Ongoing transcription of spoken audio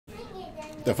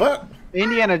The fuck?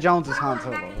 Indiana Jones is Han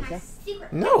Solo, okay?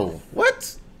 No.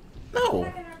 What?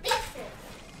 No.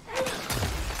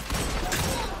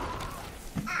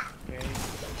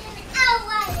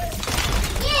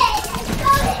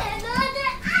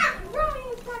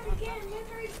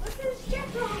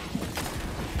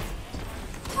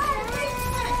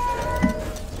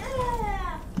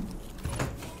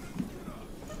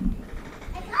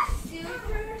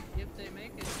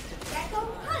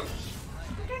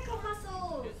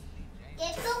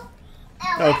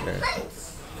 Okay.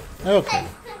 Okay.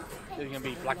 There's gonna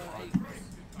be Black Bond.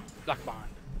 Black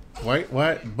Bond.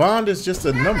 What? Bond is just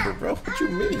a number, bro. What you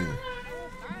mean?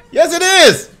 Yes, it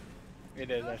is. It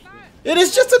is actually. It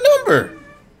is just a number.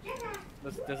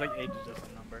 There's like age is just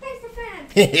a number.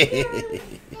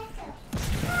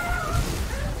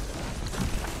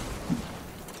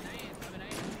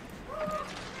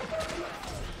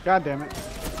 God damn it.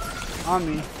 On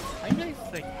me. I'm really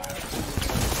sick.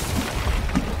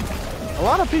 A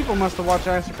lot of people must have watched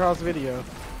Astrocross video.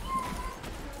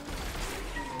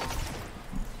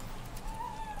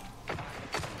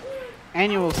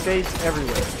 Annual states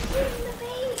everywhere.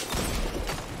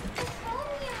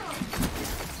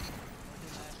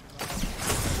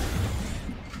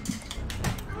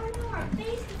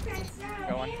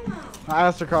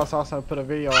 Astrocross also put a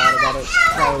video out about it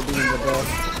probably being the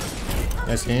best.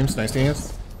 Nice games. Nice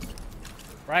games.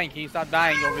 Ryan, can you stop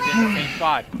dying over there in the same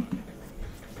spot?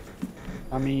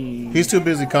 I mean... He's too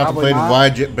busy contemplating why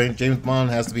James Bond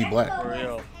has to be black. For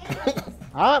real.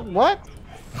 What?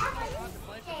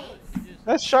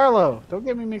 That's Charlo. Don't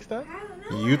get me mixed up.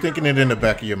 You thinking it in the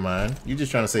back of your mind. You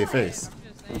just trying to save face.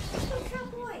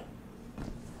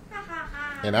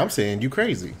 And I'm saying you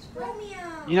crazy.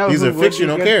 You know these who are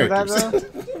fictional would be good characters. for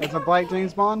that, though? As a black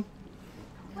James Bond?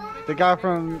 The guy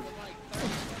from...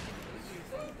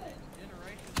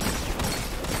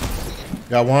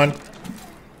 Got one.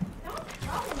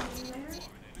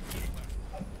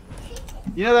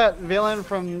 You know that villain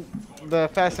from the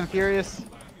Fast and Furious?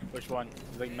 Which one?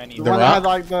 There's like many. The The one Rock? that had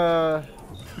like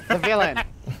the villain.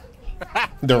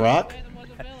 The Rock?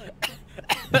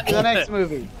 The next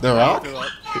movie. The Rock?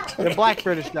 The black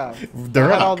British guy. The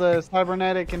Had all Rock. the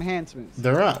cybernetic enhancements.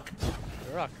 The Rock.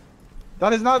 The Rock.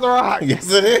 That is not The Rock.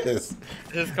 Yes, it is.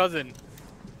 His cousin.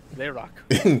 They Rock.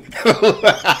 He played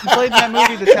in that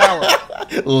movie, The Tower.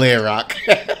 Le Rock.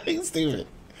 He's stupid.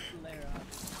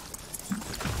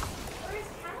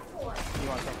 You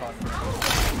want some fun?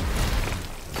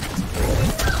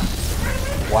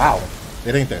 Wow.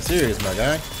 It ain't that serious, my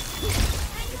guy.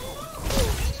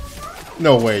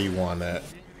 No way you won that.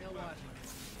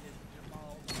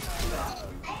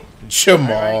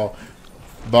 Jamal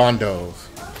Bondos.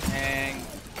 And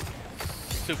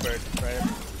super, right?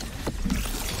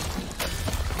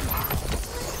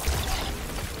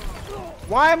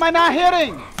 Why am I not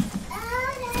hitting?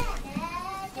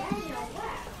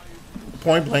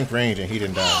 Point blank range and he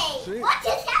didn't die.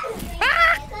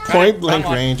 Point blank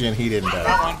range and he didn't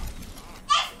die.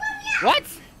 What?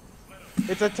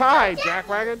 It's a tie,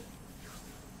 Jackwagon.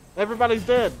 Everybody's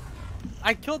dead.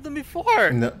 I killed them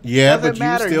before. No, yeah, Doesn't but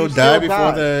matter, you still you died still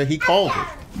before died. he called it.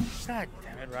 God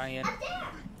damn it, Ryan.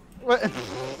 What?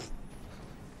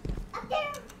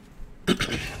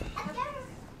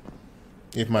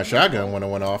 If my shotgun would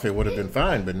have went off, it would have been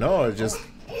fine. But no, it just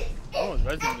Oh, it's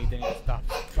Resident Evil didn't even stop.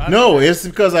 no. It's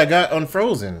because I got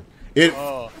unfrozen. It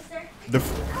Oh. the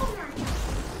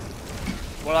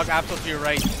Well, like absolutely to your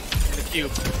right in the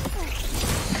cube.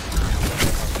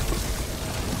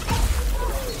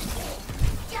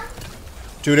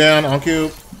 two down on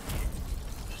cube.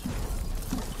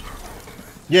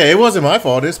 Yeah, it wasn't my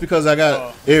fault. It's because I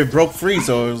got it broke free,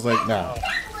 so it was like nah.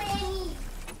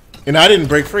 And I didn't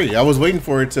break free. I was waiting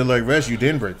for it to like rest. You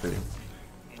didn't break free.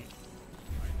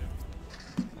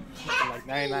 Like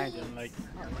 99 and like.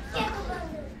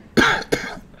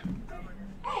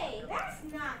 Hey,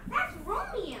 that's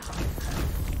Romeo.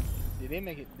 Did they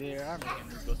make it? They are making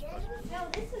new Ghostbusters. No,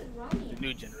 this is Romeo. The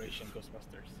new generation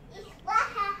Ghostbusters.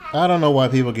 I don't know why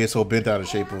people get so bent out of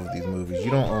shape over these movies.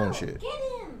 You don't own shit. Get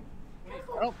him.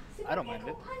 Oh, I don't mind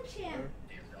it. Punch him.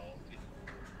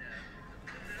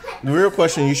 The real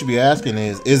question you should be asking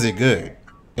is it good?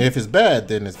 And if it's bad,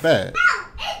 then it's bad.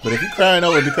 But if you're crying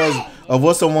over because of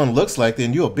what someone looks like,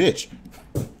 then you're a bitch.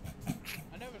 It's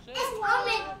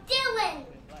Roman Dylan.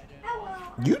 Hello.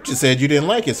 You just said you didn't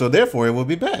like it, so therefore it will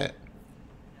be bad.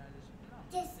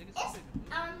 This is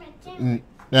Roman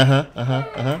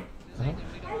Dylan.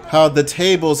 How the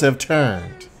tables have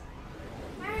turned.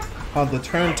 How the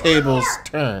turntables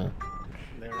turn.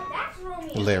 That's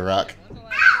Romeo. Le Rock.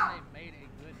 Ow!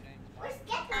 Where's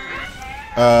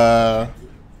Gecko?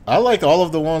 I liked all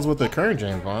of the ones with the current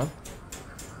James Bond.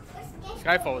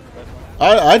 Skyfall was the best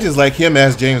one. I just like him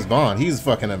as James Bond. He's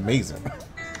fucking amazing.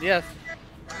 Yes.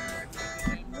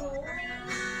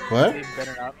 What? They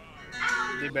better not.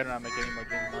 They better not make any more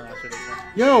James Bond after this one.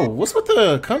 Yo, what's with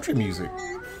the country music?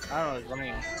 I don't know. It's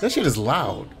running. That shit is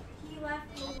loud.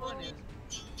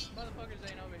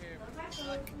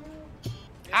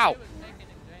 Ow!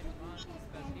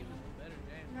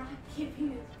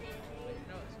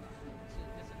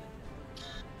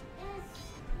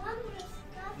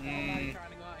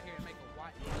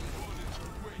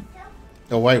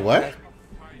 A white what?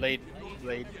 Blade.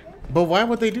 But why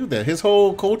would they do that? His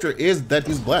whole culture is that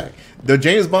he's black. The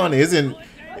James Bond isn't.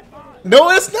 No,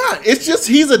 it's not. It's just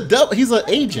he's an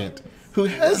agent who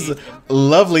has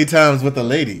lovely times with the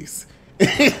ladies.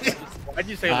 Why'd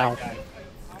you say it like that?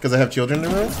 Because I have children in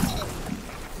the room.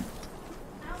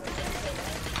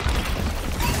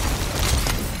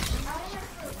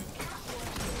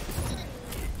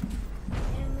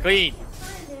 Clean.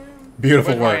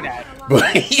 Beautiful Where's work. Ryan at?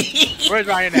 Where's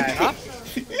Ryan at, huh?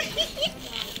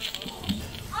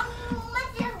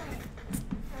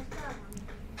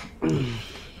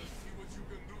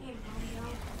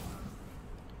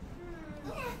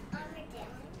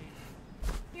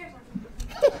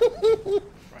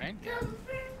 Ryan?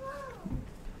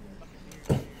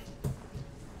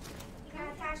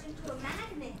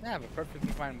 I have a perfectly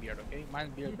fine beard, okay?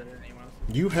 Mine's beard better than anyone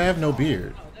else's. You have no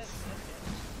beard.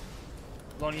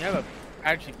 Lon, you have a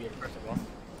actually beard, first of all.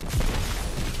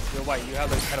 You're white, you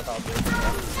have like a pedophile beard.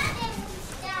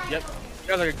 Yep.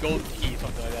 You have like a gold key,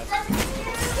 something like that.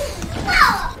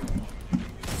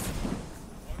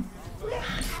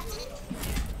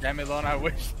 Damn it, Lon, I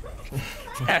wish.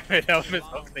 Damn it, Elvis,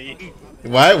 I'm saying.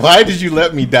 Why did you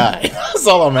let me die? That's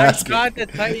all I'm I asking. got the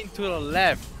Titan to the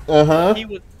left. Uh-huh. He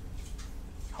was.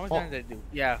 How much damage did I do?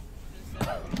 Yeah.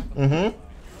 Mm-hmm.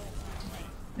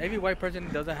 Every white person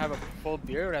doesn't have a full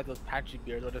beard or has those patchy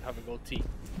beards or just have a gold teeth.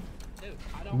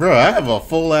 Bro, I have a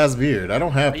full ass beard. I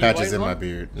don't have Are you patches white, in my Lon?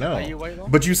 beard. No. Are you white,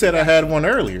 Lon? But you said I had one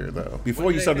earlier though, before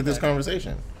When you did I started say this that?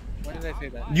 conversation. When did I say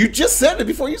that? You just said it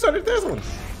before you started this one.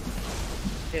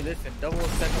 Hey, listen, double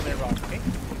second and rock, okay?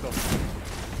 Let's go.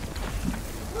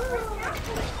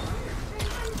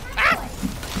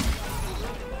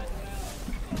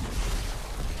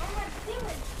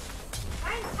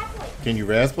 Can you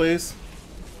Raz, please?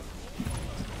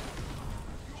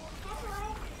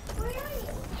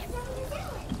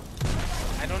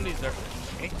 I don't deserve it,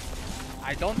 okay?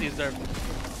 I don't deserve it.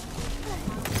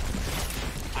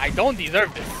 I don't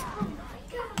deserve this.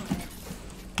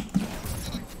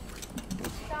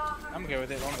 I'm okay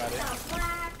with it. Long got it.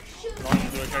 Long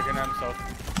do a trigger on himself.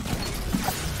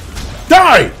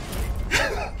 Die!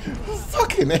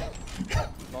 Fucking it.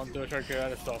 Long do a trigger on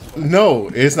himself. No,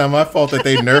 it's not my fault that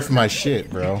they nerfed my shit,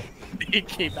 bro. He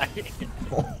came back.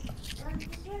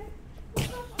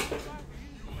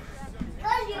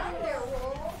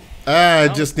 I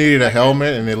just needed a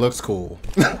helmet and it looks cool.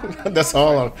 That's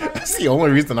all. That's the only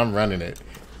reason I'm running it.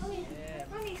 Let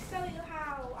me show you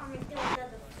how I'm doing the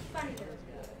funny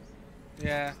videos.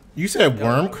 Yeah. You said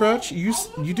worm crutch? You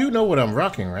do know what I'm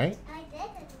rocking, right? I did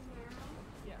it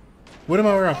now. What am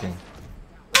I rocking?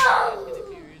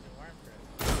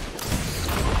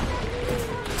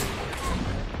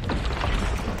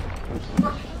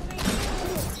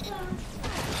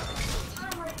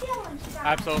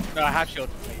 Absolutely. No, half shield.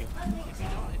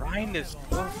 Ryan is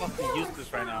so fucking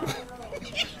useless right now.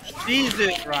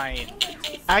 Jesus, Ryan.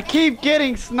 I keep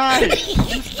getting sniped.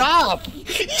 Stop!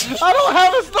 I don't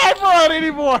have a sniper on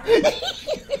anymore.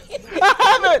 I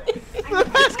haven't. The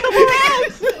past couple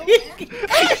rounds.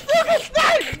 I still get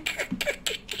sniped.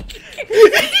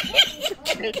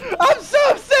 I'm so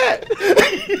upset.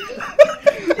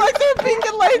 Like they're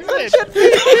pinking lights and shit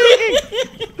pinking.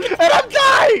 And I'm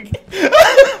dying.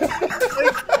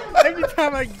 Every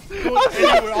time I go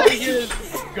anywhere, all I hear is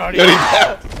Guardian.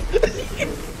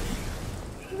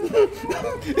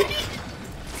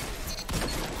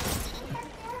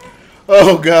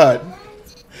 Oh god.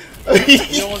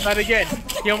 He almost died again.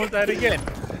 He almost died again.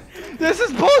 This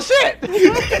is bullshit.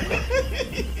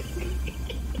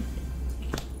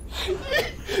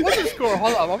 What's the score?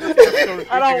 Hold on. I'm gonna see the score.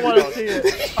 I don't want to see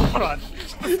it. Hold on.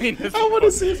 I want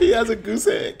to see if he has a goose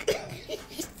egg.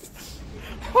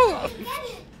 Hold on.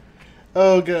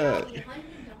 Oh god.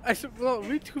 I said, well,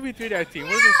 we 2v3 that team.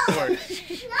 What is the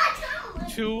score?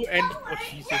 2 and oh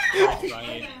Jesus Christ,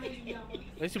 Ryan.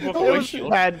 At least you broke a It white was a shield.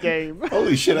 bad game.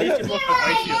 Holy shit, At I least you got... broke a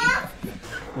white shield.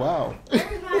 Wow.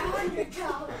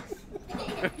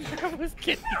 I was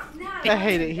kidding. I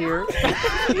hate it here.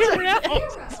 Hear me out.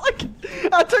 It's like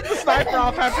I took the sniper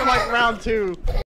off after like round 2.